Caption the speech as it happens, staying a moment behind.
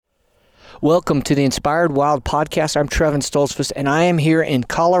Welcome to the Inspired Wild Podcast. I'm Trevin Stoltzfus, and I am here in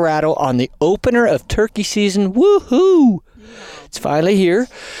Colorado on the opener of turkey season. Woohoo! It's finally here.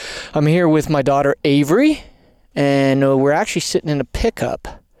 I'm here with my daughter Avery, and we're actually sitting in a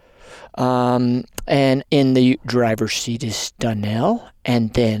pickup. And in the driver's seat is Donnell,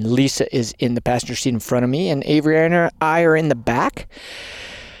 and then Lisa is in the passenger seat in front of me, and Avery and I are in the back.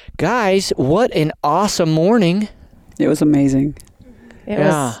 Guys, what an awesome morning. It was amazing.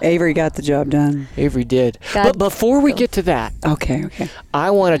 Yeah. Avery got the job done. Avery did. But before we get to that, Okay. I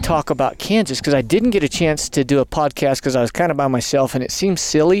want to talk about Kansas because I didn't get a chance to do a podcast because I was kind of by myself, and it seems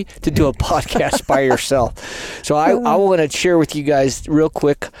silly to do a podcast by yourself. So I want to share with you guys real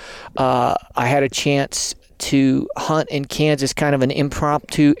quick. I had a chance to hunt in Kansas, kind of an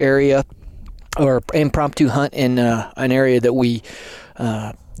impromptu area or impromptu hunt in an area that we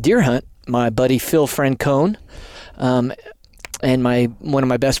deer hunt. My buddy Phil Francone, and one of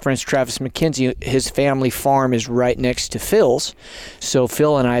my best friends, Travis McKenzie, his family farm is right next to Phil's. So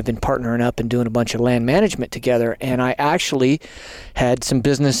Phil and I have been partnering up and doing a bunch of land management together. And I actually had some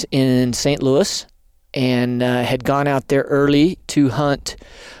business in St. Louis and had gone out there early to hunt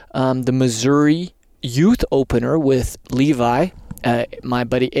the Missouri Youth Opener with Levi, my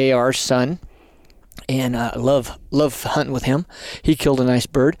buddy AR's son. And I love hunting with him. He killed a nice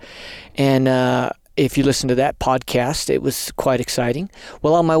bird. And if you listen to that podcast, it was quite exciting.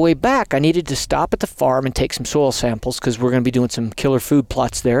 Well, on my way back, I needed to stop at the farm and take some soil samples because we're going to be doing some killer food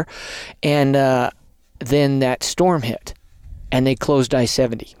plots there. And then that storm hit, and they closed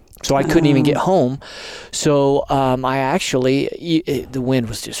I-70. So I couldn't even get home. So I actually, the wind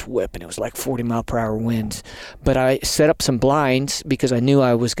was just whipping. It was like 40-mile-per-hour winds. But I set up some blinds because I knew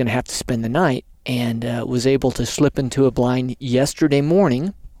I was going to have to spend the night, and was able to slip into a blind yesterday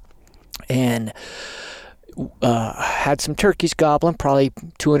morning and had some turkeys gobbling probably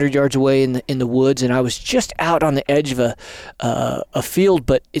 200 yards away in the woods. And I was just out on the edge of a field,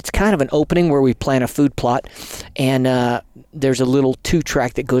 but it's kind of an opening where we plant a food plot. And there's a little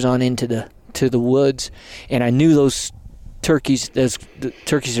 2-track that goes on into the woods. And I knew the turkeys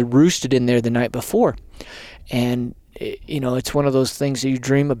had roosted in there the night before. And, it's one of those things that you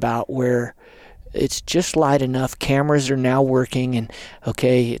dream about where it's just light enough. Cameras are now working, and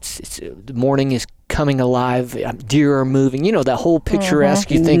it's the morning is coming alive. Deer are moving. That whole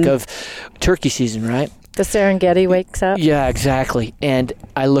picturesque you think of turkey season, right? The Serengeti wakes up. Yeah, exactly. And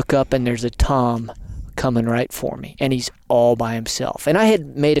I look up, and there's a tom coming right for me, and he's all by himself. And I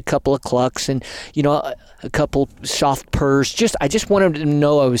had made a couple of clucks and a couple soft purrs. I just wanted him to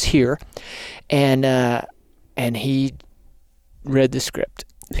know I was here, and he read the script.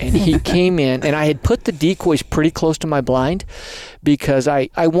 And he came in, and I had put the decoys pretty close to my blind because I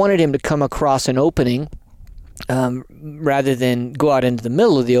wanted him to come across an opening rather than go out into the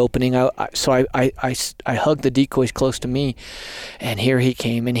middle of the opening. So I hugged the decoys close to me, and here he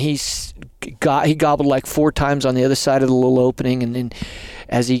came, and he gobbled like 4 times on the other side of the little opening, and then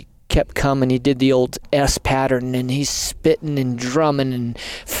as he kept coming, he did the old S pattern, and he's spitting and drumming and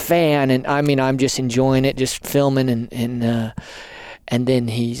fan, and I'm just enjoying it, just filming, and then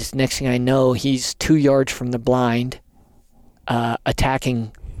next thing I know, he's 2 yards from the blind,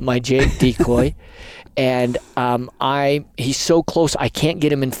 attacking my Jake decoy. And he's so close, I can't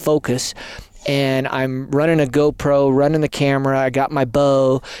get him in focus. And I'm running a GoPro, running the camera. I got my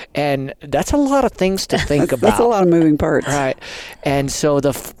bow. And that's a lot of things to think about. That's a lot of moving parts. Right. And so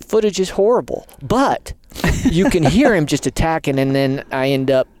the footage is horrible. But you can hear him just attacking. And then I end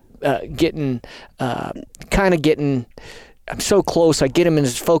up getting I'm so close, I get him in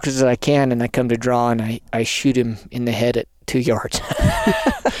as focused as I can, and I come to draw, and I shoot him in the head at 2 yards.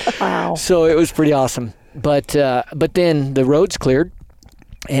 Wow. So it was pretty awesome. But then the roads cleared,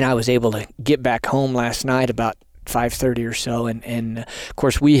 and I was able to get back home last night about 5:30 or so. And of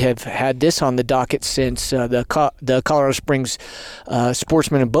course, we have had this on the docket since the Colorado Springs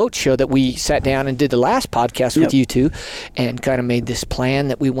Sportsman and Boat Show that we sat down and did the last podcast with you two, and kind of made this plan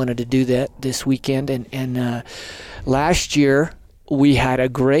that we wanted to do that this weekend. And last year, we had a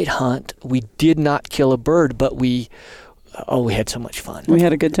great hunt. We did not kill a bird, but we had so much fun. We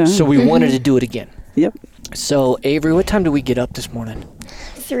had a good time. So we wanted to do it again. Yep. So, Avery, what time did we get up this morning?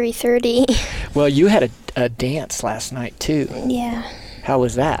 3:30. Well, you had a dance last night, too. Yeah. How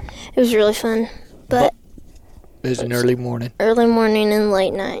was that? It was really fun, but it was an early morning. Early morning and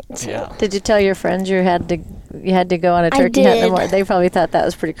late night. So. Yeah. Did you tell your friends you had to go on a turkey hunt in the morning? They probably thought that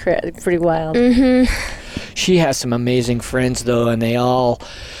was pretty wild. Mm-hmm. She has some amazing friends, though, and they all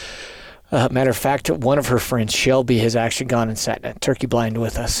Matter of fact, one of her friends, Shelby, has actually gone and sat in a turkey blind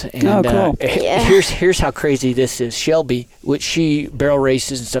with us. And, Oh, cool. Yeah. Here's how crazy this is. Shelby, which she barrel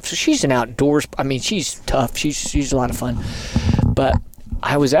races and stuff, so she's an outdoors. I mean, she's tough. She's a lot of fun. But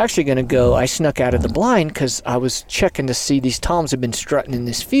I was actually going to go. I snuck out of the blind because I was checking to see these toms have been strutting in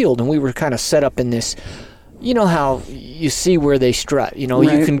this field, and we were kind of set up in this. You know how you see where they strut. You know,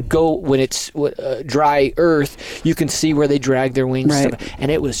 Right. you can go when it's dry earth. You can see where they drag their wings. Right. Stuff.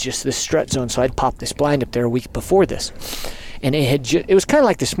 And it was just this strut zone. So I'd popped this blind up there a week before this, and it had. It was kind of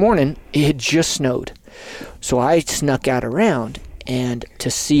like this morning. It had just snowed, so I snuck out around and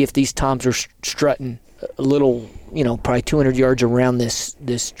to see if these toms are strutting a little. You know, probably 200 yards around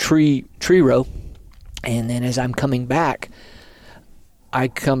this tree row, and then as I'm coming back, I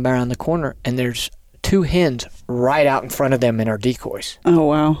come around the corner and there's 2 hens right out in front of them in our decoys. Oh,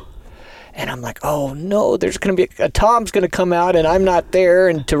 wow. And I'm like, oh no, there's going to be a tom's going to come out and I'm not there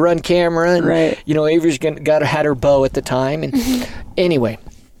and to run camera. And, Right. you know, Avery's had her bow at the time. And anyway,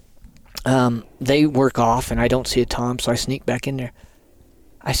 they work off and I don't see a tom, so I sneak back in there.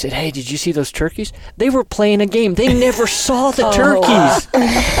 I said, hey, did you see those turkeys? They were playing a game. They never saw the turkeys.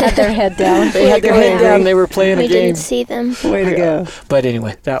 Had their head down. They had their head down. They were playing We a game. didn't see them. Way to go. But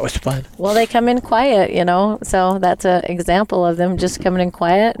anyway, that was fun. Well, they come in quiet, you know, so that's an example of them just coming in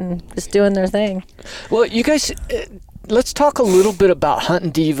quiet and just doing their thing. Well, you guys, let's talk a little bit about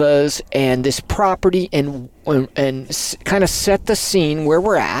Hunting Divas and this property and kind of set the scene where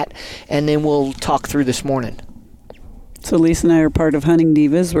we're at, and then we'll talk through this morning. So Lisa and I are part of Hunting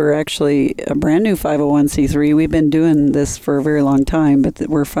Divas. We're actually a brand new 501c3. We've been doing this for a very long time, but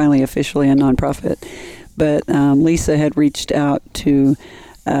we're finally officially a nonprofit. But Lisa had reached out to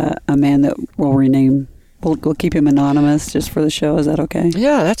a man that we'll rename. We'll keep him anonymous just for the show. Is that okay?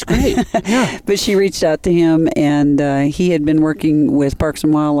 Yeah, that's great. Yeah. But she reached out to him, and he had been working with Parks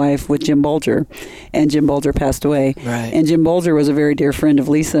and Wildlife with Jim Bolger, and Jim Bolger passed away. Right. And Jim Bolger was a very dear friend of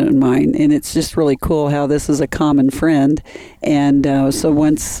Lisa and mine, and it's just really cool how this is a common friend. And so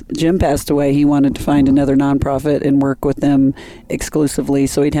once Jim passed away, he wanted to find another nonprofit and work with them exclusively,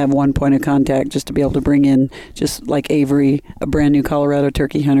 so he'd have one point of contact just to be able to bring in, just like Avery, a brand new Colorado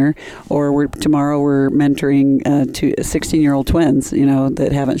turkey hunter, or tomorrow we're mentoring 16-year-old twins, you know,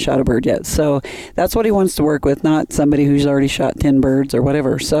 that haven't shot a bird yet. So that's what he wants to work with, not somebody who's already shot 10 birds or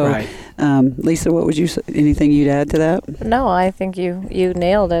whatever. So, Right. Lisa, what would you say? Anything you'd add to that? No, I think you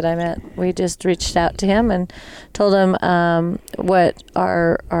nailed it. We just reached out to him and told him what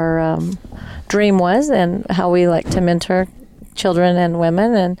our dream was and how we like to mentor children and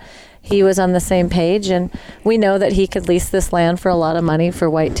women, and he was on the same page. And we know that he could lease this land for a lot of money for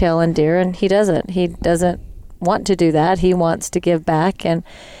whitetail and deer, and he doesn't want to do that. He wants to give back, and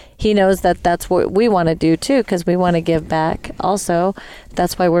he knows that that's what we want to do too, because we want to give back also.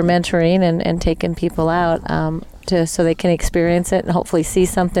 That's why we're mentoring and taking people out so they can experience it and hopefully see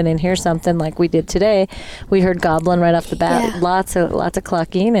something and hear something like we did today. We heard gobbling right off the bat, Yeah. lots of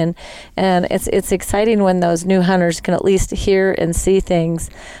clucking, and it's exciting when those new hunters can at least hear and see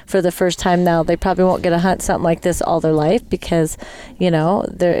things for the first time. Now they probably won't get to hunt something like this all their life because, you know,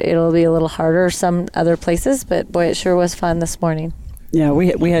 it'll be a little harder some other places, but boy, it sure was fun this morning. Yeah,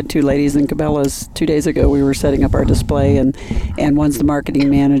 we had 2 ladies in Cabela's 2 days ago. We were setting up our display, and one's the marketing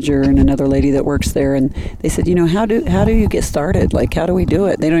manager and another lady that works there. And they said, you know, how do you get started? Like, how do we do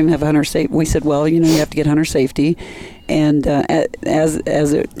it? They don't even have hunter safety. We said, well, you know, you have to get hunter safety. And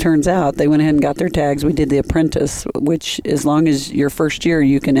as it turns out, they went ahead and got their tags. We did the apprentice, which as long as your first year,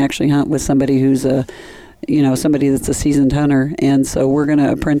 you can actually hunt with somebody who's somebody that's a seasoned hunter, and so we're going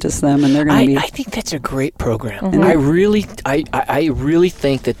to apprentice them, and they're going to be. I think that's a great program. Mm-hmm. I really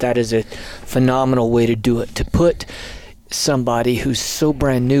think that is a phenomenal way to do it. To put somebody who's so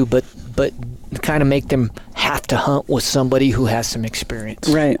brand new, but kind of make them have to hunt with somebody who has some experience.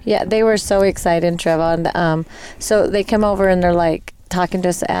 Right. Yeah, they were so excited, Trevor. And so they come over and they're like talking to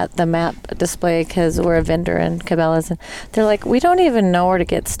us at the map display because we're a vendor in Cabela's, and they're like, we don't even know where to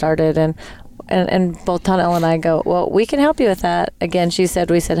get started. And both Tonnelle and I go, well, we can help you with that. Again, we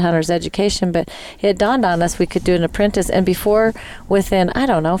said hunter's education, but it dawned on us we could do an apprentice. And within,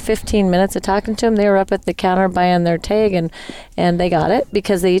 15 minutes of talking to them, they were up at the counter buying their tag, and they got it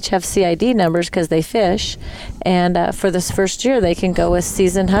because they each have CID numbers because they fish. And for this first year, they can go with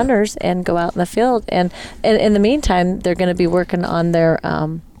seasoned hunters and go out in the field. And in the meantime, they're going to be working on their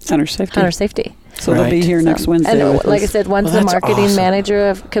Hunter safety. hunter safety. So they'll be Right. here next Wednesday. And with like I us. said, one's Well, the that's marketing awesome. manager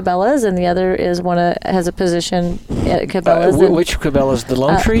of Cabela's, and the other is has a position at Cabela's. and- Which Cabela's? The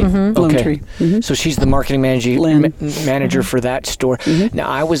Lone Tree? mhm. Lone Okay. Tree. Mhm. So she's the marketing Lynn. manager for that store. Mhm. Now,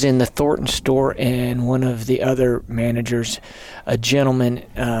 I was in the Thornton store, and one of the other managers, a gentleman,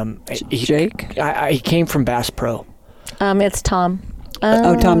 Jake? he came from Bass Pro. It's Tom.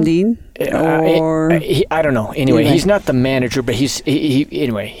 Tom Dean? Or I don't know. Anyway, Anyway. he's not the manager, but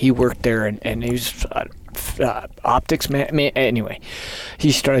he worked there, and he was optics man. Anyway,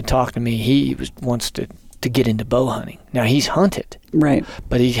 he started talking to me. He wants to get into bow hunting. Now he's hunted, right.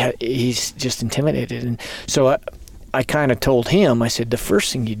 but he's just intimidated, and so I kind of told him. I said the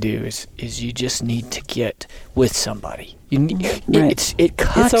first thing you do is you just need to get with somebody. You need, Right. it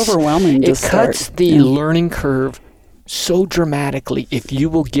cuts. It's overwhelming to It cuts start. the Yeah. learning curve so dramatically if you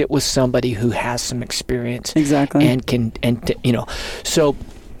will get with somebody who has some experience Exactly. and so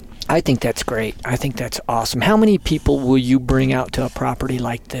I think that's great. I think that's awesome. How many people will you bring out to a property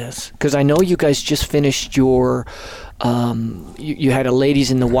like this? Because I know you guys just finished your you had a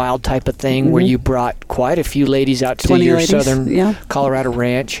ladies in the wild type of thing where Mhm. you brought quite a few ladies out to 20 your ladies, southern yeah. Colorado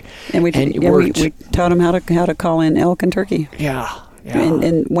ranch. And we and it we worked. taught them how to call in elk and turkey. Yeah.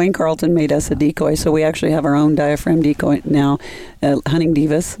 And Wayne Carlton made us a decoy, so we actually have our own diaphragm decoy now, Hunting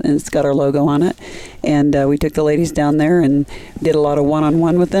Divas, and it's got our logo on it. And we took the ladies down there and did a lot of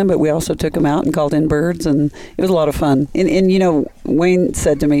one-on-one with them, but we also took them out and called in birds, and it was a lot of fun. And Wayne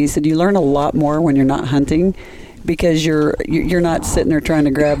said to me, he said, you learn a lot more when you're not hunting, because you're not sitting there trying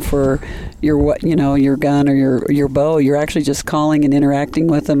to grab for your gun or your bow. You're actually just calling and interacting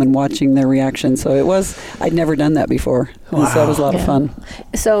with them and watching their reaction. So I'd never done that before. And so that was a lot of Yeah. fun.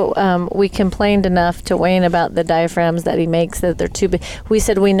 So we complained enough to Wayne about the diaphragms that he makes, that they're too big. We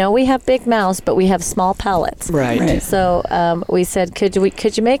said, we know we have big mouths, but we have small pallets. Right. So we said, could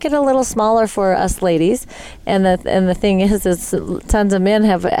you make it a little smaller for us ladies? And the thing is tons of men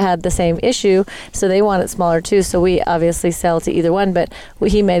have had the same issue, so they want it smaller too. So we obviously sell to either one, but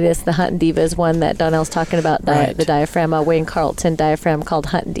he made us the Huntin' Divas one that Donnell's talking about, Right. the diaphragm, Wayne Carlton diaphragm called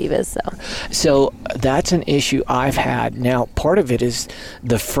Huntin' Divas. So that's an issue I've had. Now, part of it is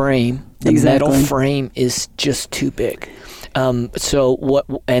the frame. The Exactly. metal frame is just too big. And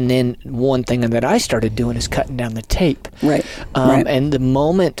then one thing that I started doing is cutting down the tape. Right. Right. And the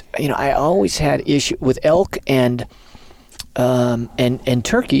moment, I always had issue with elk and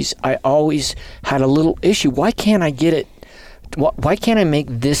turkeys. I always had a little issue. Why can't I get it? Why can't I make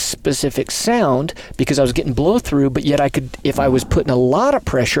this specific sound? Because I was getting blow through, but yet I could, if I was putting a lot of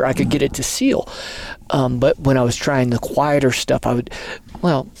pressure, I could get it to seal. But when I was trying the quieter stuff,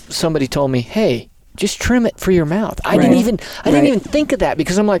 somebody told me, hey, just trim it for your mouth. I didn't even think of that,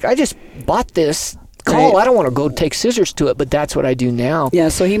 because I'm like, I just bought this call. Right. I don't want to go take scissors to it, but that's what I do now. Yeah,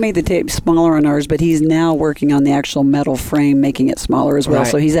 so he made the tape smaller on ours, but he's now working on the actual metal frame, making it smaller as well. Right.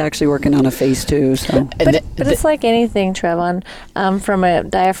 So he's actually working on a phase 2. So But it's like anything, Trevon, from a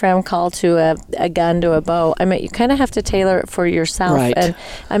diaphragm call to a gun to a bow. I mean, you kind of have to tailor it for yourself. Right. And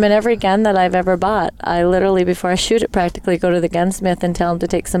I mean, every gun that I've ever bought, I literally, before I shoot it, practically go to the gunsmith and tell him to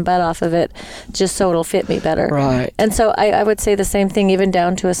take some butt off of it, just so it'll fit me better. Right. And so I would say the same thing, even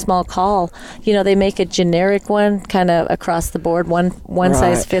down to a small call. They make a generic one, kind of across the board, one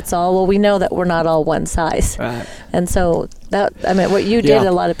size Right. fits all. Well, we know that we're not all one size. Right. And so what you did, Yeah.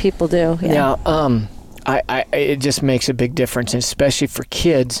 a lot of people do. Yeah. Now, it just makes a big difference, and especially for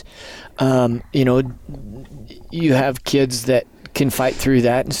kids. You have kids that can fight through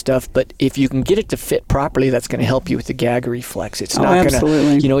that and stuff, but if you can get it to fit properly, that's going to help you with the gag reflex. It's not going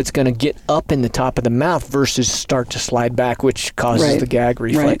absolutely. to, it's going to get up in the top of the mouth versus start to slide back, which causes Right. the gag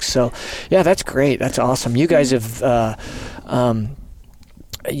reflex. Right. So, yeah, that's great. That's awesome. You guys have,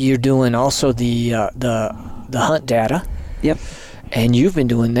 you're doing also the hunt data. Yep. And you've been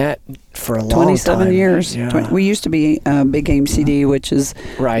doing that for a long time. 27 years. Yeah. We used to be Big Game CD, which is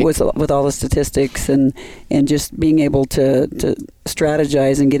Right. with all the statistics and just being able to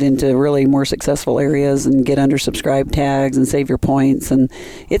strategize and get into really more successful areas and get under subscribe tags and save your points. And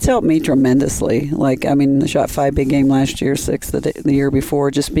it's helped me tremendously. I shot 5 big game last year, 6 the year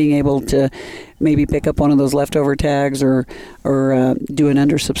before. Just being able to maybe pick up one of those leftover tags or do an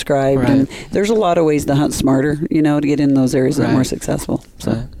undersubscribed. Right. And there's a lot of ways to hunt smarter, to get in those areas that are more Right. successful.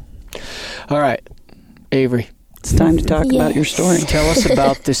 So. Right. All right, Avery, It's time to talk about your story. tell us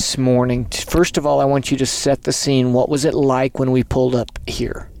about this morning. First of all, I want you to set the scene. What was it like when we pulled up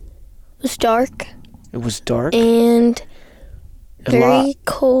here? It was dark It was dark. and A very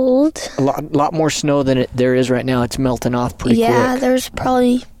cold. lot more snow than there is right now. It's melting off pretty Yeah, quick. there's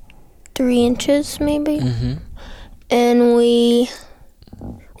probably 3 inches maybe. Mm-hmm. And we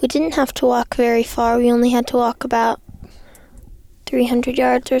we didn't have to walk very far. We only had to walk about 300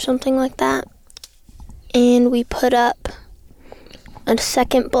 yards or something like that. And we put up a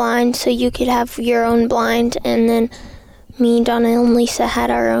second blind so you could have your own blind, and then me, Donna, and Lisa had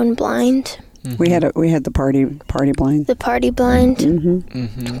our own blind. Mm-hmm. We had the party blind. The party blind. Mm-hmm.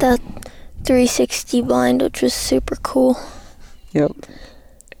 Mm-hmm. The 360 blind, which was super cool. Yep.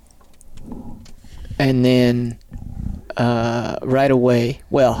 And then right away,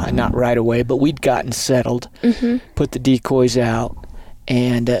 well, not right away, but we'd gotten settled, put the decoys out,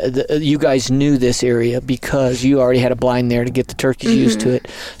 and you guys knew this area because you already had a blind there to get the turkeys used to it.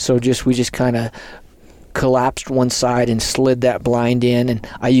 So we just kind of collapsed one side and slid that blind in, and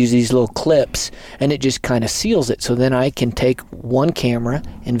I use these little clips, and it just kind of seals it. So then I can take one camera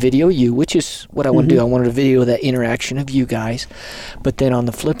and video you, which is what I want to do. I wanted to video that interaction of you guys, but then on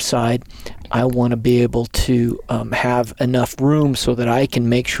the flip side, I want to be able to have enough room so that I can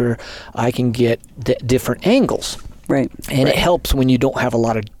make sure I can get different angles. Right. And it helps when you don't have a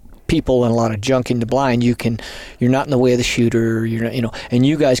lot of people and a lot of junk in the blind. You're not in the way of the shooter. You're not, and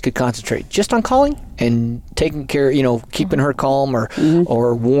you guys could concentrate just on calling and taking care, keeping her calm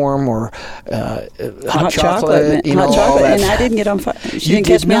or warm or hot chocolate. Hot chocolate, all that. and I didn't get on fire. She You didn't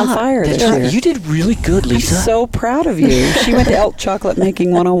catch me on not. fire That's this right. year. You did really good, Lisa. I'm so proud of you. She went to Elk Chocolate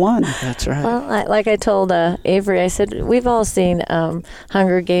Making 101. That's right. Well, like I told Avery, I said, we've all seen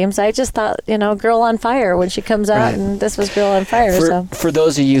Hunger Games. I just thought, Girl on Fire when she comes out, Right. and this was Girl on Fire. For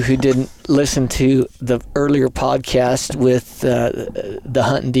those of you who didn't listen to the earlier podcast with the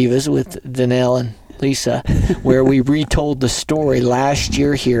Hunting Divas with Danelle and Lisa, where we retold the story last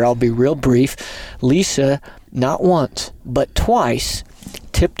year here, I'll be real brief. Lisa, not once, but twice,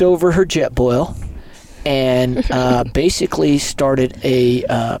 tipped over her Jetboil and basically started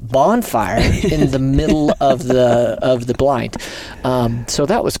a bonfire in the middle of the blind. So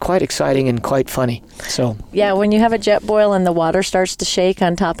that was quite exciting and quite funny. So Yeah, when you have a Jetboil and the water starts to shake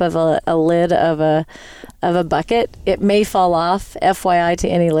on top of a lid of a bucket, it may fall off, FYI to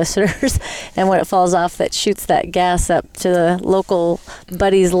any listeners. And when it falls off, that shoots that gas up to the local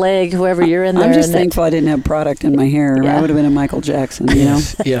buddy's leg, whoever you're in there. I'm just and thankful I didn't have product in my hair. Yeah. I would have been a Michael Jackson,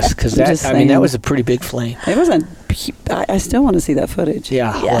 yes, because I'm just that saying. was a pretty big flame. It wasn't. I still want to see that footage.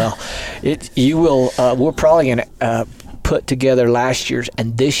 Yeah. Yeah. Well, you will. We're probably going to put together last year's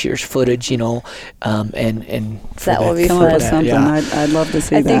and this year's footage, and for That will be Come fun. up with something. Yeah. I'd love to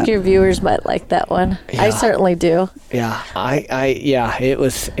see I that. think your viewers might like that one. Yeah. I certainly do. Yeah, it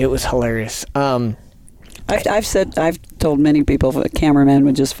was hilarious. I've told many people if a cameraman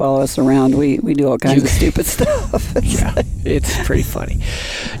would just follow us around. We do all kinds of stupid stuff. Yeah, it's pretty funny.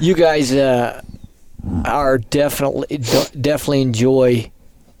 You guys are definitely enjoy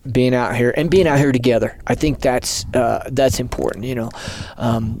being out here and being out here together. I think that's important.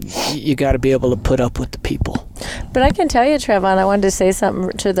 You got to be able to put up with the people. But I can tell you, Trevon, I wanted to say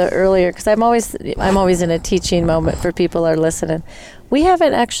something to the earlier, because I'm always in a teaching moment for people that are listening. We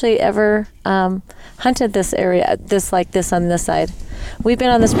haven't actually ever hunted this area, like this on this side. We've been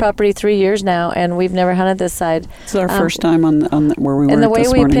on this property 3 years now, and we've never hunted this side. This is our first time on where we were. And the way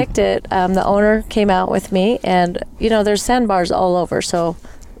this we morning. picked it, the owner came out with me, and there's sandbars all over, so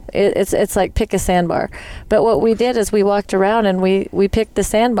it's like pick a sandbar. But what we did is we walked around and we picked the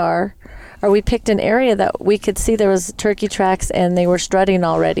sandbar, or we picked an area that we could see there was turkey tracks and they were strutting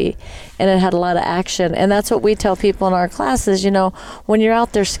already, and it had a lot of action. And that's what we tell people in our classes, when you're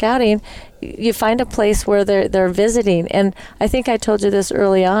out there scouting, you find a place where they're visiting. And I think I told you this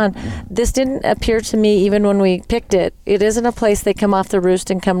early on. This didn't appear to me even when we picked it. It isn't a place they come off the roost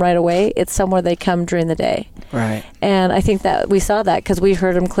and come right away. It's somewhere they come during the day. Right. And I think that we saw that because we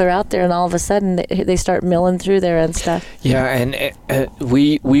heard them clear out there, and all of a sudden they start milling through there and stuff. Yeah, and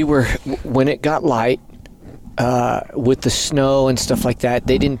we were, when it got light, with the snow and stuff like that,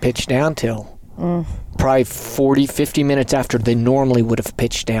 they didn't pitch down till probably 40, 50 minutes after they normally would have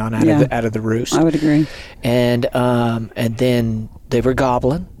pitched down out of the roost. I would agree. And then they were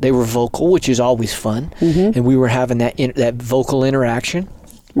gobbling. They were vocal, which is always fun. And we were having that vocal interaction.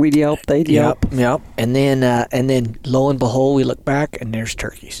 We'd yelp, they'd yelp. Yep. And then lo and behold, we look back and there's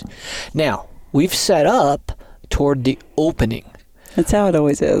turkeys. Now, we've set up toward the opening. That's how it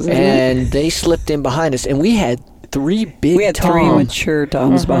always is. Isn't it? And they slipped in behind us, and we had three big We had three toms mature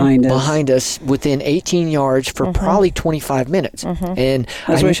toms behind us. within 18 yards for probably 25 minutes. And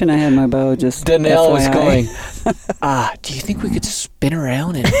I was wishing I had my bow. Just Danelle was FYI. going, do you think we could spin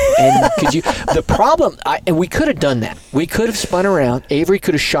around and could you? The problem, and we could have done that. We could have spun around. Avery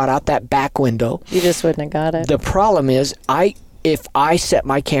could have shot out that back window. You just wouldn't have got it. The problem is, if I set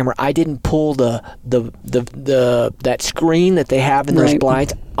my camera, I didn't pull that screen that they have in those Right.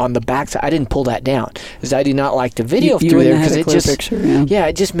 blinds on the back side. I didn't pull that down because I do not like to video You through there wouldn't have because had a it clear just picture,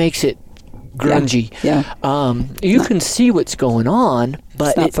 it just makes it grungy. Yeah. You can see what's going on,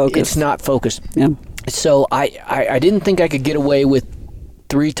 but not focused. it's not focused. Yeah. So I didn't think I could get away with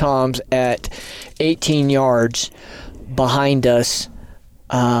 3 toms at 18 yards behind us.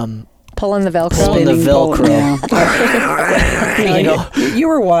 Pulling the Velcro. Pulling the Velcro. Yeah. You know? You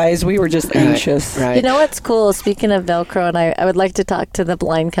were wise. We were just anxious. Right. You know what's cool? Speaking of Velcro, and I would like to talk to the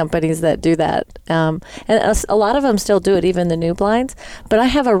blind companies that do that. And a lot of them still do it, even the new blinds. But I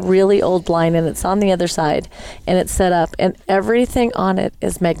have a really old blind, and it's on the other side, and it's set up, and everything on it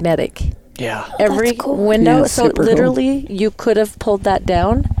is magnetic. Yeah. Every cool. window. Yeah, So super cool. literally, you could have pulled that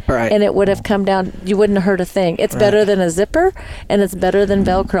down, Right. and it would have come down. You wouldn't have hurt a thing. It's better than a zipper, and it's better than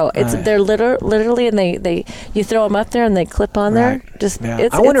Velcro. It's Right. they're literally, and they you throw them up there, and they clip on there. Right. Just Yeah.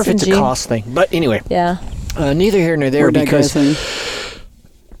 I wonder if it's a ingenious. cost thing. But anyway, Yeah. neither here nor there, We're because digressing.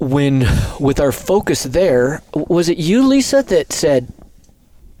 when with our focus there, was it you, Lisa, that said,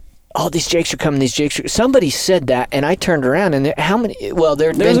 "Oh, these jakes are coming. These jakes are." Somebody said that, and I turned around, and how many? Well,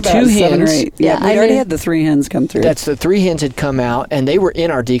 there'd There was been about 2 7 hens. or 8. Yeah, Yeah, we I already knew- had the 3 hens come through. That's the 3 hens had come out, and they were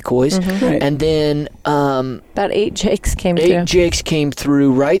in our decoys. Right. And then About 8 jakes came 8 through. jakes came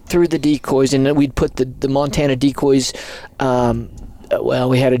through right through the decoys, and then we'd put the Montana decoys. Well,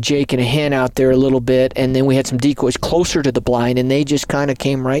 we had a jake and a hen out there a little bit, and then we had some decoys closer to the blind, and they just kind of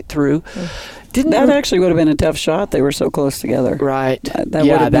came right through. Didn't That actually would have been a tough shot. They were so close together. right? That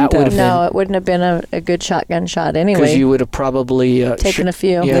would have been that would have tough. No, it wouldn't have been a good shotgun shot because anyway. you would have probably Taken a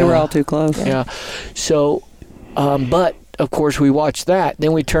few. Yeah. They were all too close. Yeah. So, but of course, we watched that.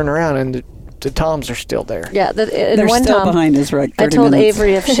 Then we turn around, and the toms are still there. Yeah, and They're one still time behind us, right? I 30 told minutes.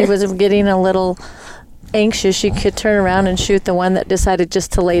 Avery if she was getting a little anxious, she could turn around and shoot the one that decided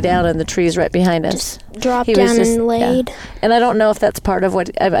just to lay down in the trees right behind us. Just dropped He was down just- and laid. yeah. And I don't know if that's part of what,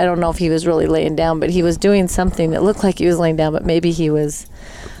 I don't know if he was really laying down, but he was doing something that looked like he was laying down, but maybe he was,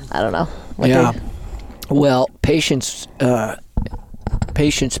 I don't know. what Yeah. they- Well, patience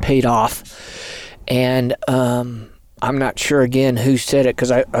paid off, and I'm not sure again who said it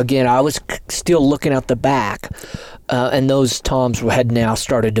because I was still looking out the back, and those toms had now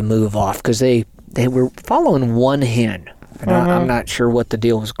started to move off because they were following one hen. And I'm not sure what the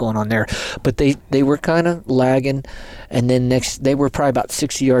deal was going on there, but they were kind of lagging, and then next they were probably about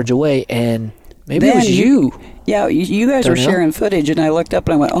 60 yards away, and maybe it Then was you. Yeah, you guys Don't were know. sharing footage, and I looked up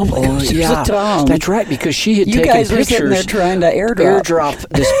and I went, "Oh my gosh, there's a tom!" That's right, because she had You taken guys were sitting there pictures. trying to airdrop. Airdrop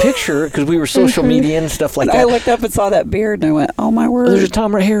this picture because we were social media and stuff like And that. I looked up and saw that beard, and I went, "Oh my word!" There's a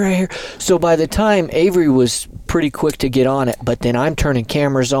tom right here. So by the time Avery was pretty quick to get on it, but then I'm turning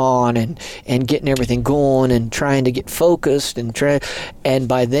cameras on and getting everything going and trying to get focused and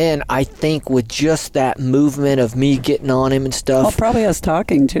by then I think with just that movement of me getting on him and stuff. Oh, probably us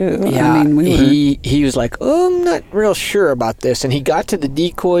talking too. Yeah, I mean, we were. he was like, "Oh, I'm not real sure about this," and he got to the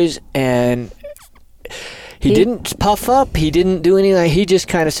decoys and he didn't puff up. He didn't do anything. He just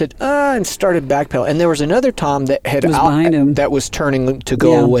kind of said, and started backpedaling. And there was another tom that had Was behind him. that was turning to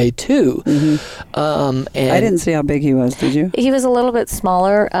go Yeah. away too. Mhm. And I didn't see how big he was. Did you? He was a little bit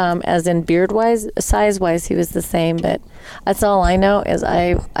smaller, as in beard-wise, size-wise, he was the same. But that's all I know is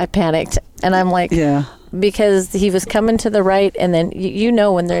I panicked, and I'm like, Yeah. because he was coming to the right, and then you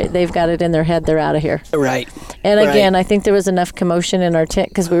know when they've got it in their head, they're out of here. Right. And again, Right. I think there was enough commotion in our tent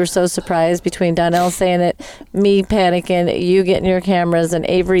because we were so surprised between Donnell saying it, me panicking, you getting your cameras, and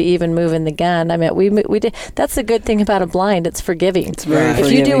Avery even moving the gun. I mean, we did. That's the good thing about a blind; it's forgiving. It's very Right. If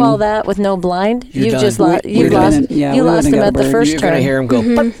you do forgiving. all that with no blind, You're you've done. just lost. We- You we're lost. done. Yeah, you we lost wouldn't them have at got the burned. first You're turn. gonna hear him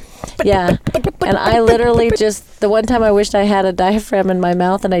go. Yeah. And I literally just, the one time I wished I had a diaphragm in my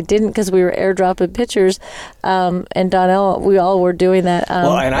mouth and I didn't because we were airdropping pictures. And Donnell, we all were doing that.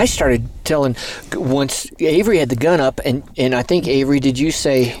 Well, and I started telling once Avery had the gun up, and I think Avery, did you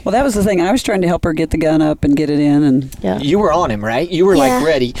say Well, that was the thing. I was trying to help her get the gun up and get it in, and yeah. you were on him, right? You were like Yeah.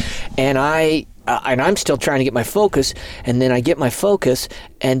 ready, and I'm still trying to get my focus, and then I get my focus,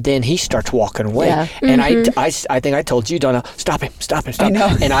 and then he starts walking away, Yeah. and I think I told you, Donna, stop him, I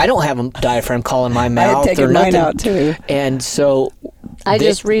know. and I don't have a diaphragm call in my I had mouth or taken nothing, mine out too. and so I they-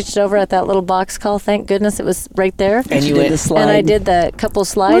 just reached over at that little box call. Thank goodness it was right there. and She you did went, the slide. And I did the couple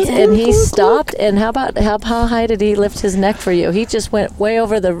slides, and he stopped. And how high did he lift his neck for you? He just went way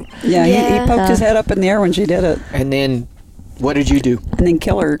over the. Yeah, He Yeah. poked his head up in the air when she did it, and then what did you do? and then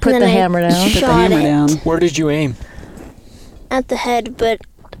kill her. Put And the then I hammer down. Put the shot hammer it down. Where did you aim? at the head, but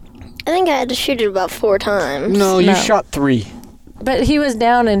I think I had to shoot it about 4 times. No, you No. shot 3. But he was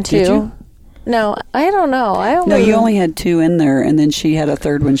down in 2. Did you? No, I don't know. No, you only had 2 in there, and then she had a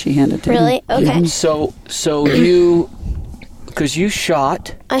third one she handed to me. Really? Okay. So you, because you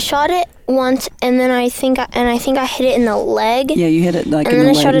shot. I shot it once, and then I think I hit it in the leg. Yeah, you hit it like And in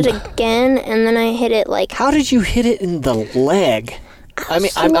then the I shot leg. it again, and then I hit it like How did you hit it in the leg? I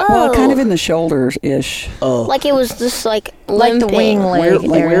mean, Well, kind of in the shoulders-ish. oh, like it was just like like the limping. wing leg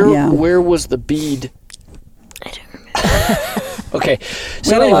area. Yeah. where was the bead? I don't remember. Okay, We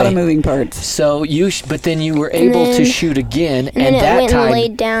so had a lot of anyway, moving parts. so but then you were able to then- shoot again, And then it that went time, and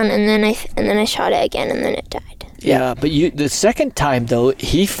laid down, and then I shot it again, and then it died. yeah. But the second time though,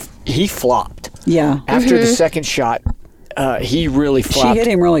 he flopped. Yeah. After the second shot, he really She flopped. hit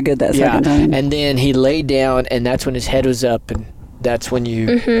him really good that second time. And then he lay down, and that's when his head was up, and that's when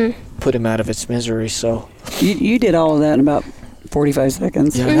you put him out of its misery. So You did all of that in about 45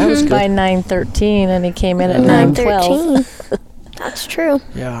 seconds. yeah, that was good. By 9:13, and he came in at 9:13. 9:12. That's true.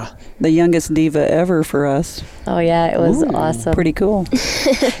 Yeah. The youngest diva ever for us. Oh yeah, it was awesome. Pretty cool.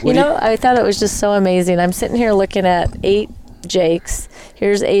 You know, I thought it was just so amazing. I'm sitting here looking at 8 Jakes.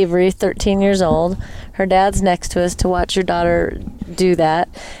 Here's Avery, 13 years old. Her dad's next to us to watch your daughter do that.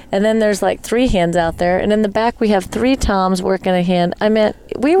 And then there's like 3 hens out there. And in the back, we have 3 Toms working a hen. I mean,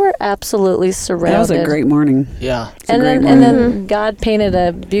 we were absolutely surrounded. That was a great morning. Yeah. a great And then God painted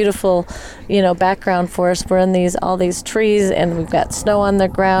a beautiful, background for us. We're in all these trees, and we've got snow on the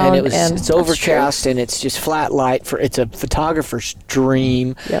ground. And it's overcast, and it's just flat light. It's a photographer's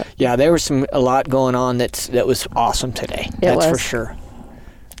dream. Yep. Yeah, there was a lot going on that was awesome today. That's for was. sure.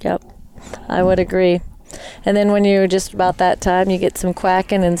 Yep, I would agree. And then when you're just about that time, you get some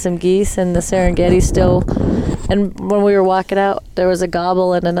quacking and some geese, and the Serengeti still. And when we were walking out, there was a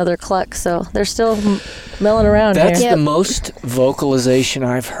gobble and another cluck, so they're still milling around That's here. the most vocalization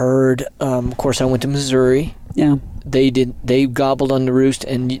I've heard. Of course, I went to Missouri. Yeah. They gobbled on the roost,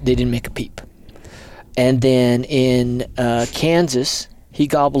 and they didn't make a peep. And then in Kansas, he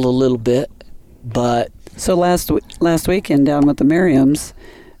gobbled a little bit, but So last weekend down with the Merriams,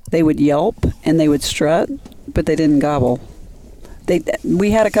 they would yelp and they would strut, but they didn't gobble.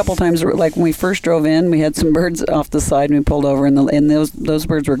 We had a couple times, like when we first drove in, we had some birds off the side, and we pulled over, and those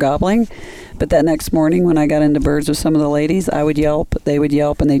birds were gobbling. But that next morning, when I got into birds with some of the ladies, I would yelp, they would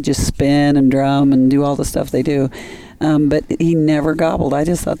yelp, and they'd just spin and drum and do all the stuff they do. But he never gobbled. I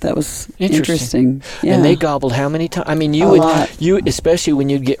just thought that was interesting. Yeah. And they gobbled how many times? I mean, A lot. especially when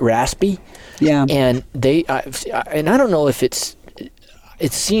you'd get raspy. Yeah. And and I don't know if it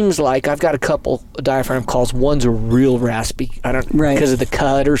seems like I've got a couple of diaphragm calls. One's a real raspy. I don't Right. because of the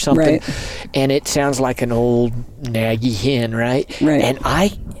cut or something. Right. And it sounds like an old naggy hen, right? Right. And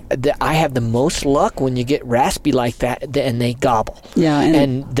I have the most luck when you get raspy like that, and they gobble. Yeah,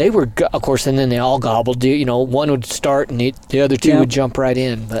 And they were, of course, and then they all gobbled. One would start, and the other two Yep. would jump right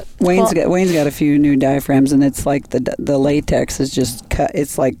in. But Wayne's got a few new diaphragms, and it's like the latex is just cut.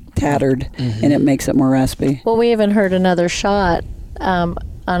 It's like tattered, and it makes it more raspy. Well, we even heard another shot on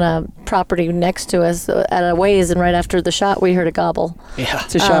a property next to us at a ways, and right after the shot, we heard a gobble. yeah.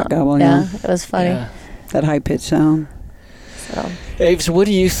 It's a shot gobble. Yeah, Yeah, it was funny. Yeah. that high pitched sound. So. Aves, what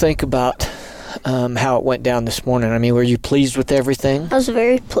do you think about how it went down this morning? I mean, were you pleased with everything? I was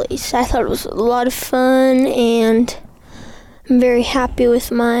very pleased. I thought it was a lot of fun, and I'm very happy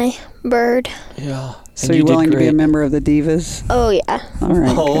with my bird. Yeah. So And you're did willing to be a great. member of the Divas? Oh yeah, All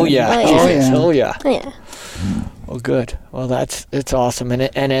right. Oh good. yeah. Oh, Oh yeah. yeah. Oh yeah. oh yeah. Well, good. Well, it's awesome, and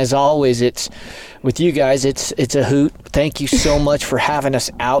as always, it's with you guys. It's a hoot. Thank you so much for having us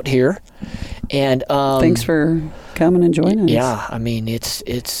out here, and Thanks for coming and joining us. Yeah, I mean, it's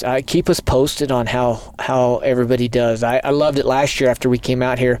keep us posted on how everybody does. I loved it last year after we came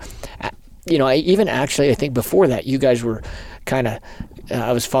out here. I think before that, you guys were kind of.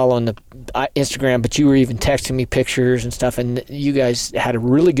 I was following the Instagram, but you were even texting me pictures and stuff. And you guys had a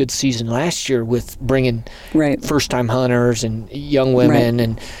really good season last year with bringing Right. first-time hunters and young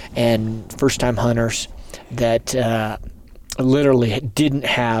women and first-time hunters that literally didn't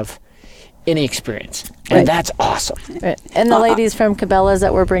have any experience. Right. And that's awesome. Right. And the ladies from Cabela's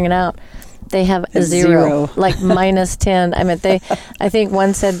that we're bringing out, they have a A zero, zero. like -10. I mean, I think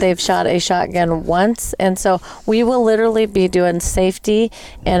one said they've shot a shotgun once. And so we will literally be doing safety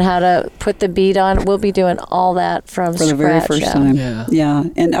and how to put the bead on. We'll be doing all that from For scratch. the very first time. Yeah.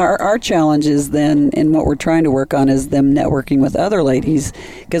 And our challenge is then, and what we're trying to work on is them networking with other ladies.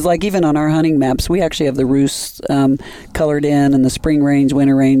 Because like even on our hunting maps, we actually have the roosts colored in, and the spring range,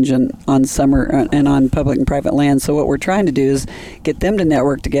 winter range, and on summer and on public and private land. So what we're trying to do is get them to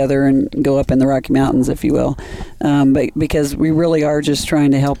network together and go up in the Rocky Mountains, if you will. But because we really are just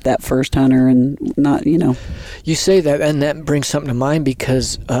trying to help that first hunter and not, You say that, and that brings something to mind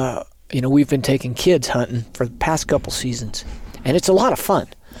because we've been taking kids hunting for the past couple seasons, and it's a lot of fun.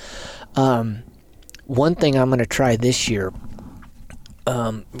 One thing I'm going to try this year,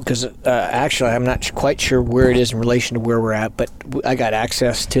 because actually I'm not quite sure where it is in relation to where we're at, but I got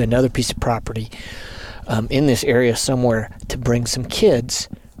access to another piece of property in this area somewhere to bring some kids.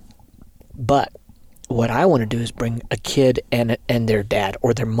 But what I want to do is bring a kid and their dad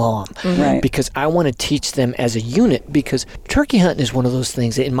or their mom, Right. because I want to teach them as a unit, because turkey hunting is one of those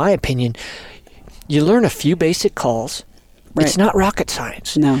things that, in my opinion, you learn a few basic calls. Right. It's not rocket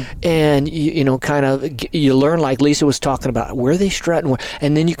science. No. And you learn, like Lisa was talking about, where they strut,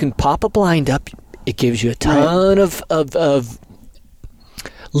 and then you can pop a blind up. It gives you a ton of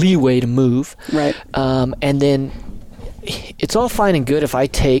leeway to move. Right. And then it's all fine and good if I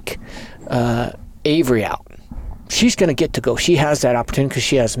take Avery out. She's going to get to go. She has that opportunity because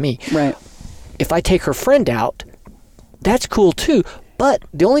she has me. Right. If I take her friend out, that's cool too. But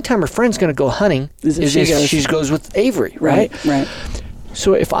the only time her friend's going to go hunting is if she goes with Avery, right? Right.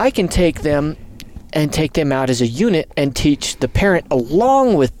 So if I can take them and take them out as a unit and teach the parent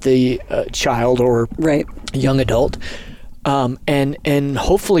along with the child or Right. young adult, and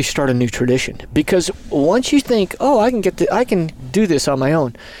hopefully start a new tradition. Because once you think, oh, I can do this on my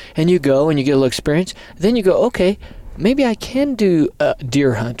own, and you go and you get a little experience, then you go, okay, maybe I can do a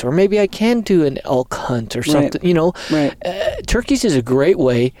deer hunt, or maybe I can do an elk hunt or something. Right. Turkeys is a great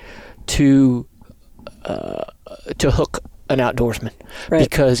way to hook an outdoorsman, Right.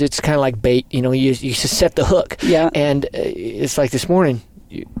 because it's kind of like bait. You just set the hook, Yeah. and it's like this morning.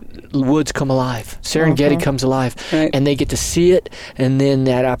 Woods come alive. Serengeti comes alive, Right. and they get to see it, and then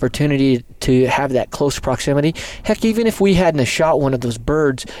that opportunity to have that close proximity. Heck, even if we hadn't have shot one of those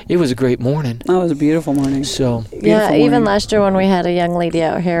birds, it was a great morning. Oh, it was a beautiful morning. So Yeah, Beautiful even morning. last year when we had a young lady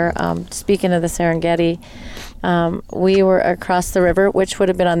out here, speaking of the Serengeti, we were across the river, which would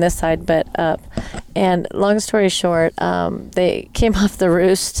have been on this side, but up. And long story short, they came off the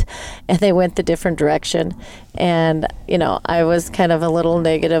roost and they went the different direction. And, I was kind of a little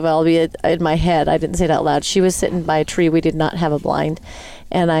negative, albeit in my head. I didn't say it out loud. She was sitting by a tree. We did not have a blind.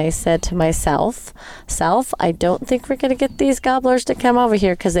 And I said to myself, I don't think we're going to get these gobblers to come over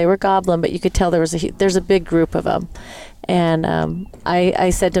here, because they were gobbling, but you could tell there's a big group of them. And I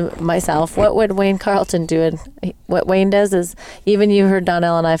said to myself, what would Wayne Carlton do? And what Wayne does is, even you heard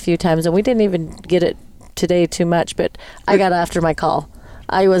Donnell and I a few times, and we didn't even get it today too much, but I got after my call.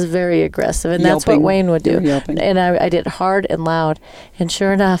 I was very aggressive, and that's what Yelping. Wayne would You do. were yelping. And I did hard and loud. And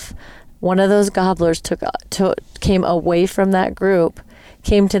sure enough, one of those gobblers came away from that group,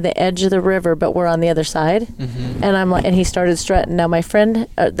 came to the edge of the river, but we're on the other side. Mm-hmm. And I'm like, and he started strutting. Now my friend,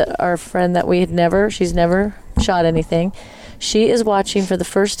 our friend that she's never shot anything. She is watching for the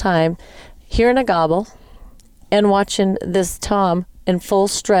first time, hearing a gobble, and watching this Tom in full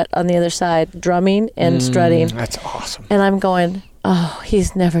strut on the other side, drumming and strutting. That's awesome. And I'm going, oh,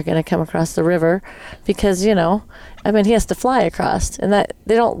 he's never going to come across the river, because, he has to fly across, and that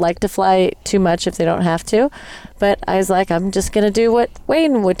they don't like to fly too much if they don't have to. But I was like, I'm just going to do what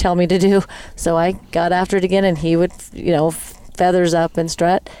Wayne would tell me to do. So I got after it again, and he would, feathers up and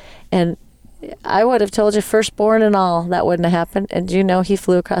strut. And I would have told you, firstborn and all, that wouldn't have happened. And he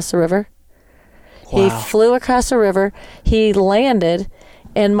flew across the river. Wow. He flew across the river. He landed,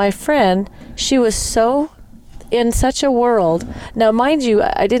 and my friend, she was so in such a world. Now, mind you,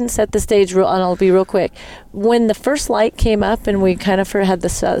 I didn't set the stage and I'll be real quick. When the first light came up and we kind of had the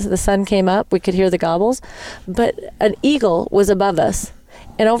sun came up, we could hear the gobbles, but an eagle was above us.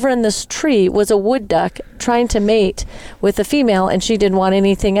 And over in this tree was a wood duck trying to mate with a female, and she didn't want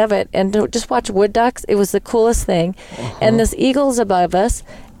anything of it. And to just watch wood ducks, it was the coolest thing. And this eagle's above us.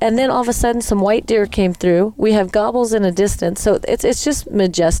 And then all of a sudden, some white deer came through. We have gobbles in a distance. So it's just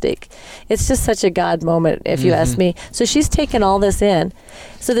majestic. It's just such a God moment, if you ask me. So she's taken all this in.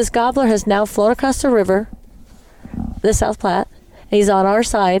 So this gobbler has now flown across the river, the South Platte. He's on our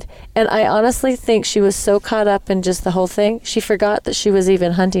side. And I honestly think she was so caught up in just the whole thing, she forgot that she was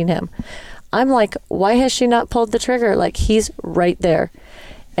even hunting him. I'm like, why has she not pulled the trigger? Like, he's right there.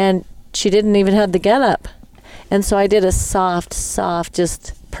 And she didn't even have the gun up. And so I did a soft,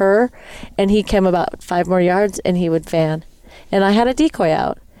 just purr, and he came about 5 more yards, and he would fan. And I had a decoy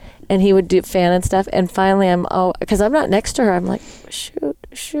out, and he would do fan and stuff. And finally, because I'm not next to her, I'm like,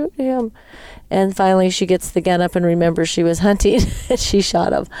 shoot him. And finally, she gets the gun up and remembers she was hunting, and she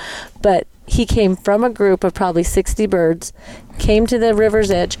shot him. But he came from a group of probably 60 birds, came to the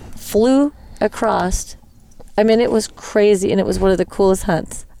river's edge, flew across. I mean, it was crazy, and it was one of the coolest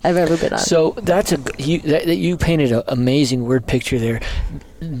hunts I've ever been on. So you painted an amazing word picture there.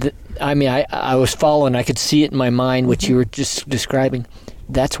 I was following. I could see it in my mind what you were just describing.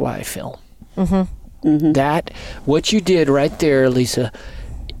 That's why I film. Mm-hmm. That, what you did right there, Lisa,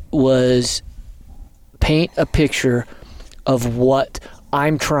 was paint a picture of what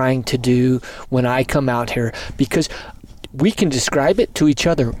I'm trying to do when I come out here, because we can describe it to each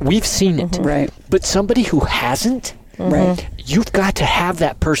other. We've seen it. Right. But somebody who hasn't, Right. you've got to have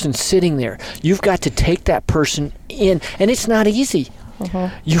that person sitting there. You've got to take that person in, and it's not easy.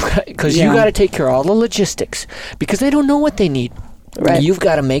 Because you got to take care of all the logistics, because they don't know what they need. Right. You've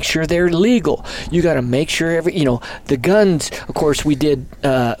got to make sure they're legal. You got to make sure the guns. Of course, we did.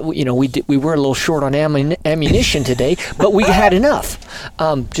 We were a little short on ammunition today, but we had enough,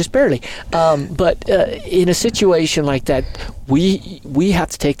 just barely. But in a situation like that, we have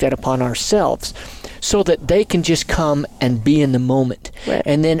to take that upon ourselves, so that they can just come and be in the moment. Right.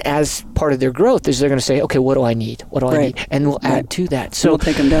 And then as part of their growth is they're going to say, okay, what do I need? What do I need? And we'll add to that. So we'll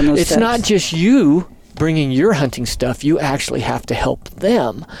take them down those it's steps. not just you bringing your hunting stuff. You actually have to help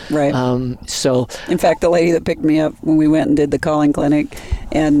them. Right. So In fact, the lady that picked me up when we went and did the calling clinic,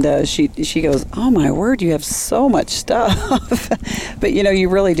 and she goes, "Oh my word, you have so much stuff." But you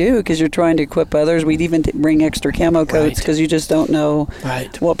really do, because you're trying to equip others. We'd even bring extra camo coats, Right. because you just don't know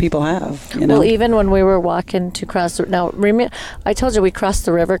Right. what people have. Well, even when we were walking to cross now, I told you we crossed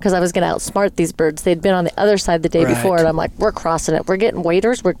the river because I was going to outsmart these birds. They'd been on the other side the day Right. before, and I'm like, we're crossing it. We're getting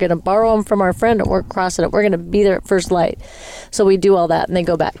waders. We're going to borrow them from our friend, and we're crossing it. We're going to be there at first light. So we do all that, and they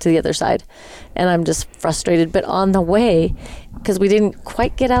go back to the other side. And I'm just frustrated. But on the way, because we didn't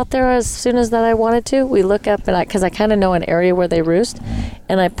quite get out there as soon as that I wanted to, we look up, and because I kind of know an area where they roost,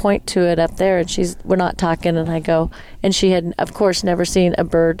 and I point to it up there, and we're not talking, and I go, and she had, of course, never seen a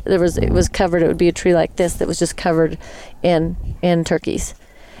bird. It was covered. It would be a tree like this that was just covered in turkeys,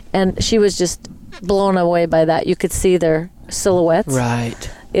 and she was just blown away by that. You could see their silhouettes. right.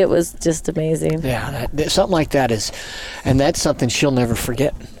 It was just amazing. Yeah, something like that is, and that's something she'll never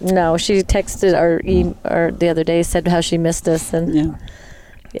forget. No, she texted or the other day, said how she missed us, and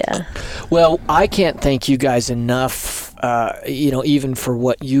yeah. Well, I can't thank you guys enough, even for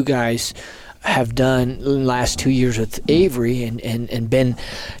what you guys have done in the last 2 years with Avery and been,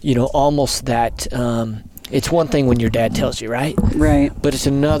 almost that. It's one thing when your dad tells you, right? Right. But it's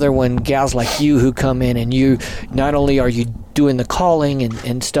another when gals like you who come in and you, not only are you doing the calling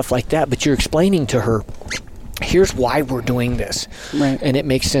and stuff like that, but you're explaining to her, here's why we're doing this. Right. And it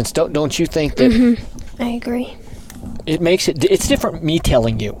makes sense. Don't you think that I agree. it makes it's different me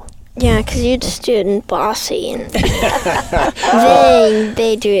telling you. Yeah, because you just do it in bossy, and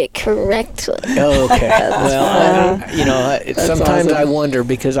they do it correctly. Okay. Well, sometimes awesome. I wonder,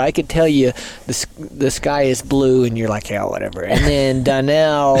 because I could tell you the sky is blue, and you're like, yeah, whatever. And then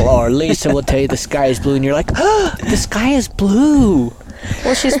Donnell or Lisa will tell you the sky is blue, and you're like, oh, the sky is blue.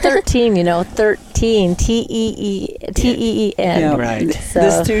 Well, she's 13, 13, T-E-E-N. Yeah. Right. So,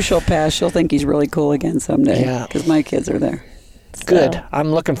 This too shall pass. She'll think he's really cool again someday. Yeah. Because my kids are there. Good. so-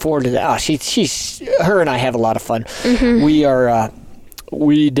 I'm looking forward to that. Oh, she's her and I have a lot of fun. We are.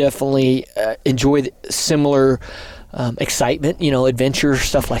 We definitely enjoy the similar excitement, adventure,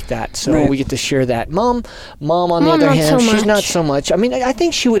 stuff like that. So Right. we get to share that. Mom, on the Mom, other not hand, so she's not much. so much. I mean, I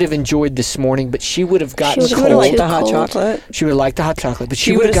think she would have enjoyed this morning, but she would have gotten would've She would have cold. liked the Too hot cold. chocolate. She would have liked the hot chocolate, but She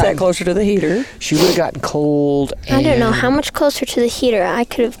she would would have have sat closer to the heater. She would have gotten cold. I don't know and- how much closer to the heater I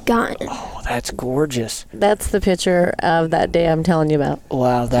could have gotten. Oh, that's gorgeous! That's the picture of that day I'm telling you about.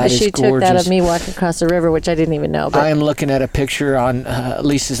 Wow, that is She gorgeous. took that of me walking across the river, which I didn't even know. But I am looking at a picture on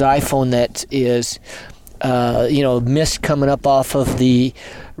Lisa's iPhone that is, mist coming up off of the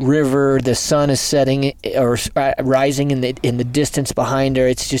river. The sun is setting or rising in the distance behind her.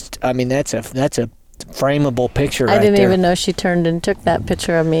 It's just, I mean, that's a frameable picture. I right didn't there. even know she turned and took that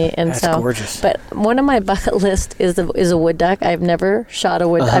picture of me, and That's so. gorgeous. But one of my bucket list is a wood duck. I've never shot a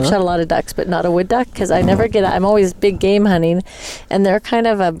wood. I've shot a lot of ducks, but not a wood duck because I never get. I'm always big game hunting, and they're kind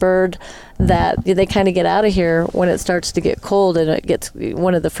of a bird that they kind of get out of here when it starts to get cold, and it gets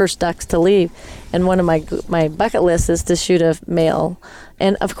one of the first ducks to leave. And one of my bucket lists is to shoot a male,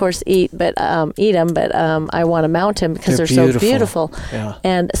 and of course eat them. But I want to mount him because They're they're so beautiful. Yeah.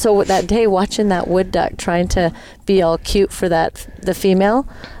 And so that day, watching that wood duck trying to be all cute for the female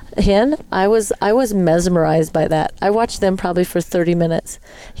hen, I was mesmerized by that. I watched them probably for 30 minutes.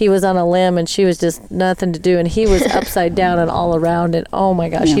 He was on a limb and she was just nothing to do, and he was upside down and all around, and oh my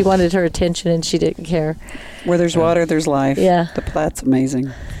gosh, Yeah. he wanted her attention and she didn't care. Where there's water, there's life. Yeah. The Platte's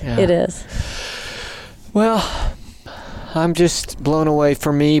amazing. Yeah. It is. Well, I'm just blown away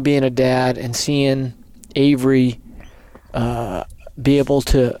for me being a dad and seeing Avery be able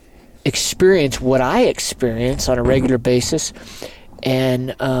to experience what I experience on a regular basis.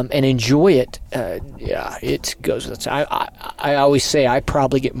 and enjoy it. Yeah, it goes. I always say I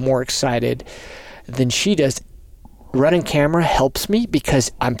probably get more excited than she does. Running camera helps me because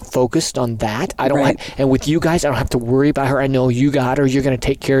I'm focused on that. I don't Right. and with you guys, I don't have to worry about her. I know you got her. You're going to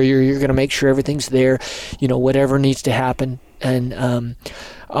take care of her. You're going to make sure everything's there. Whatever needs to happen. And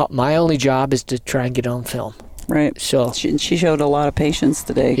my only job is to try and get on film. Right. So She showed a lot of patience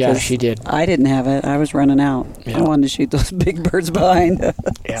today. Yeah, 'cause she did. I didn't have it. I was running out. Yeah. I wanted to shoot those big birds behind.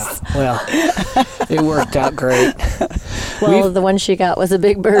 yeah, well, it worked out great. Well, the one she got was a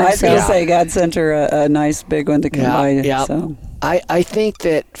big bird. I was going to Yeah. say, God sent her a nice big one to come by. Yeah. So. I think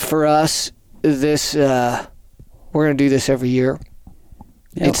that for us, this we're going to do this every year.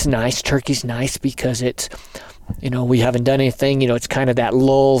 Yep. It's nice. Turkey's nice because it's, we haven't done anything. It's kind of that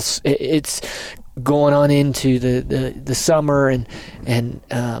lulls. It's going on into the summer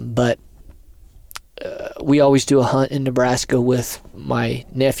but we always do a hunt in Nebraska with my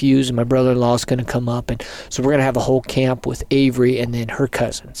nephews, and my brother-in-law is going to come up, and so we're going to have a whole camp with Avery and then her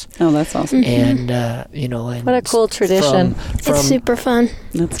cousins. Oh, that's awesome. And and What a cool tradition. From It's super fun.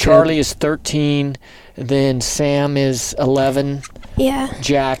 That's Charlie is 13, then Sam is 11, Yeah.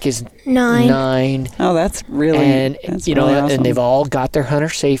 Jack is 9. 9, good. Oh, that's really and that's you know, really awesome. and they've all got their hunter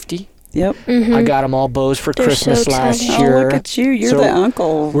safety. Yep. I got them all bows for They're Christmas so last excited. year. Oh, look at you. You're So the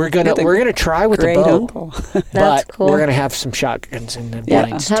uncle. We're gonna try with the great bow, uncle. That's but cool. we're gonna have some shotguns and the Yeah.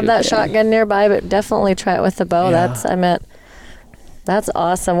 blinds Have too. that shotgun nearby, but definitely try it with the bow. Yeah. That's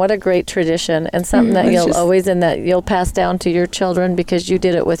awesome. What a great tradition, and something that It's you'll just- always you'll pass down to your children because you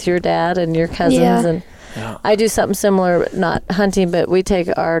did it with your dad and your cousins. Yeah. And Yeah. I do something similar, not hunting, but we take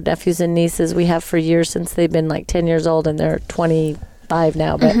our nephews and nieces. We have for years since they've been like 10 years old, and they're 25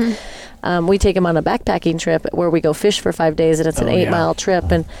 now. But we take them on a backpacking trip where we go fish for 5 days, and it's an Oh, 8-mile trip.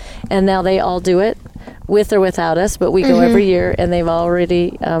 And now they all do it with or without us, but we go every year, and they've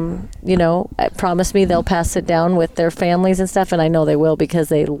already, promised me they'll pass it down with their families and stuff, and I know they will because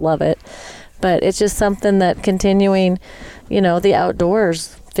they love it. But it's just something that continuing, the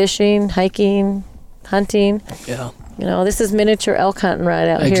outdoors, fishing, hiking, hunting. Yeah, This is miniature elk hunting right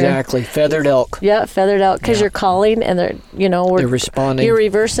out here. exactly. Feathered elk. Yeah, feathered elk, because Yeah. you're calling and they're, They're responding. you're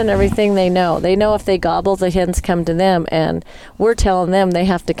reversing everything they know. They know if they gobble, the hens come to them, and we're telling them they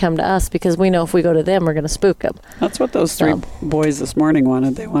have to come to us because we know if we go to them, we're going to spook them. That's what those three boys this morning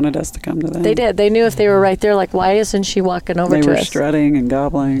wanted. They wanted us to come to them. They did. They knew if they were right there, like, why isn't she walking over They to were us? strutting and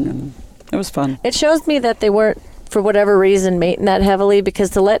gobbling, and it was fun. It shows me that they weren't, for whatever reason, mating that heavily, because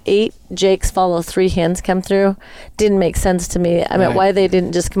to let 8 jakes follow 3 hens come through didn't make sense to me. I mean, Right. why they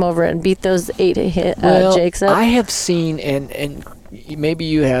didn't just come over and beat those 8 Well, jakes up. I have seen, and maybe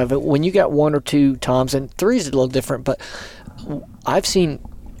you have, when you got 1 or 2 toms, and 3 is a little different, but I've seen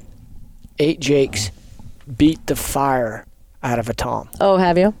 8 jakes beat the fire out of a tom, Oh,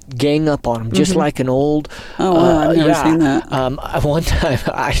 have you? gang up on them, just like an old. Oh, wow, I've never yeah. seen that. One time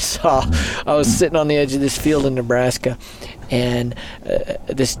I was sitting on the edge of this field in Nebraska, and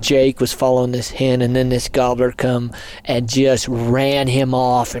this jake was following this hen, and then this gobbler come and just ran him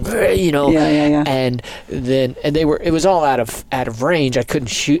off, and Yeah. and then it was all out of range. I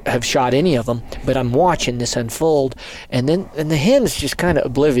couldn't have shot any of them, but I'm watching this unfold, and the hen's just kind of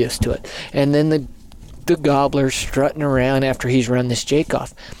oblivious to it, and then the gobbler strutting around after he's run this jake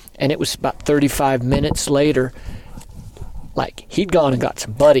off, and it was about 35 minutes later, like he'd gone and got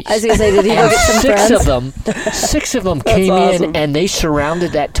some buddies. I was going to say, did he go get some six friends? of them That's came awesome. in, and they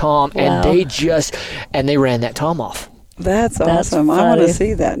surrounded that tom, Wow. and they ran that tom off. That's That's awesome. I want funny. to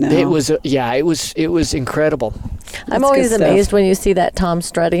see that now. It was incredible. I'm That's always good stuff. amazed when you see that tom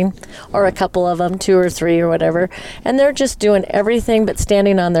strutting, or a couple of them, 2 or 3 or whatever, and they're just doing everything but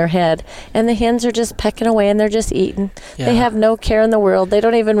standing on their head, and the hens are just pecking away and they're just eating. They Yeah. have no care in the world. They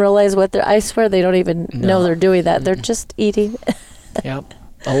don't even realize I swear they don't even know they're doing that. They're just eating. Yep.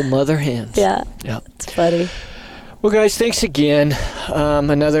 Old mother hens. Yeah, Yep. it's funny. Well, guys, thanks again.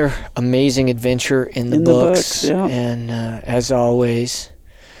 Another amazing adventure in the books. yeah. And as always,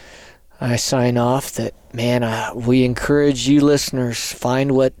 I sign off that, man, we encourage you listeners,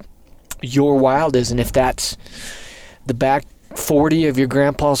 find what your wild is. And if that's the back 40 of your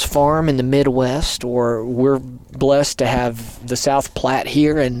grandpa's farm in the Midwest, or we're blessed to have the South Platte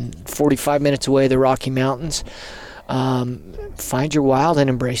here and 45 minutes away, the Rocky Mountains, find your wild and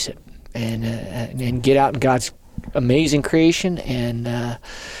embrace it. And get out in God's amazing creation and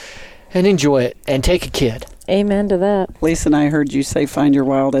enjoy it, and take a kid. Amen to that. Lisa and I heard you say "Find Your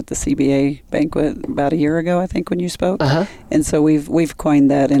Wild" at the CBA banquet about a year ago, I think, when you spoke. Uh-huh. And so we've coined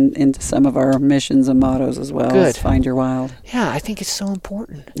that into some of our missions and mottos as well. Good. As "Find Your Wild." Yeah, I think it's so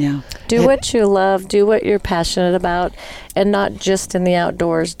important. Yeah. Do what you love, do what you're passionate about, and not just in the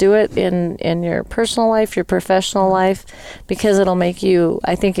outdoors. Do it in your personal life, your professional life, because it'll make you,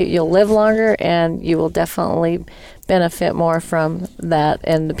 I think you'll live longer, and you will definitely benefit more from that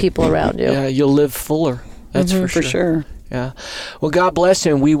and the people around you. Yeah, you'll live fuller. That's for sure. For sure. Yeah. Well, God bless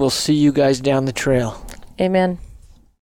you, and we will see you guys down the trail. Amen.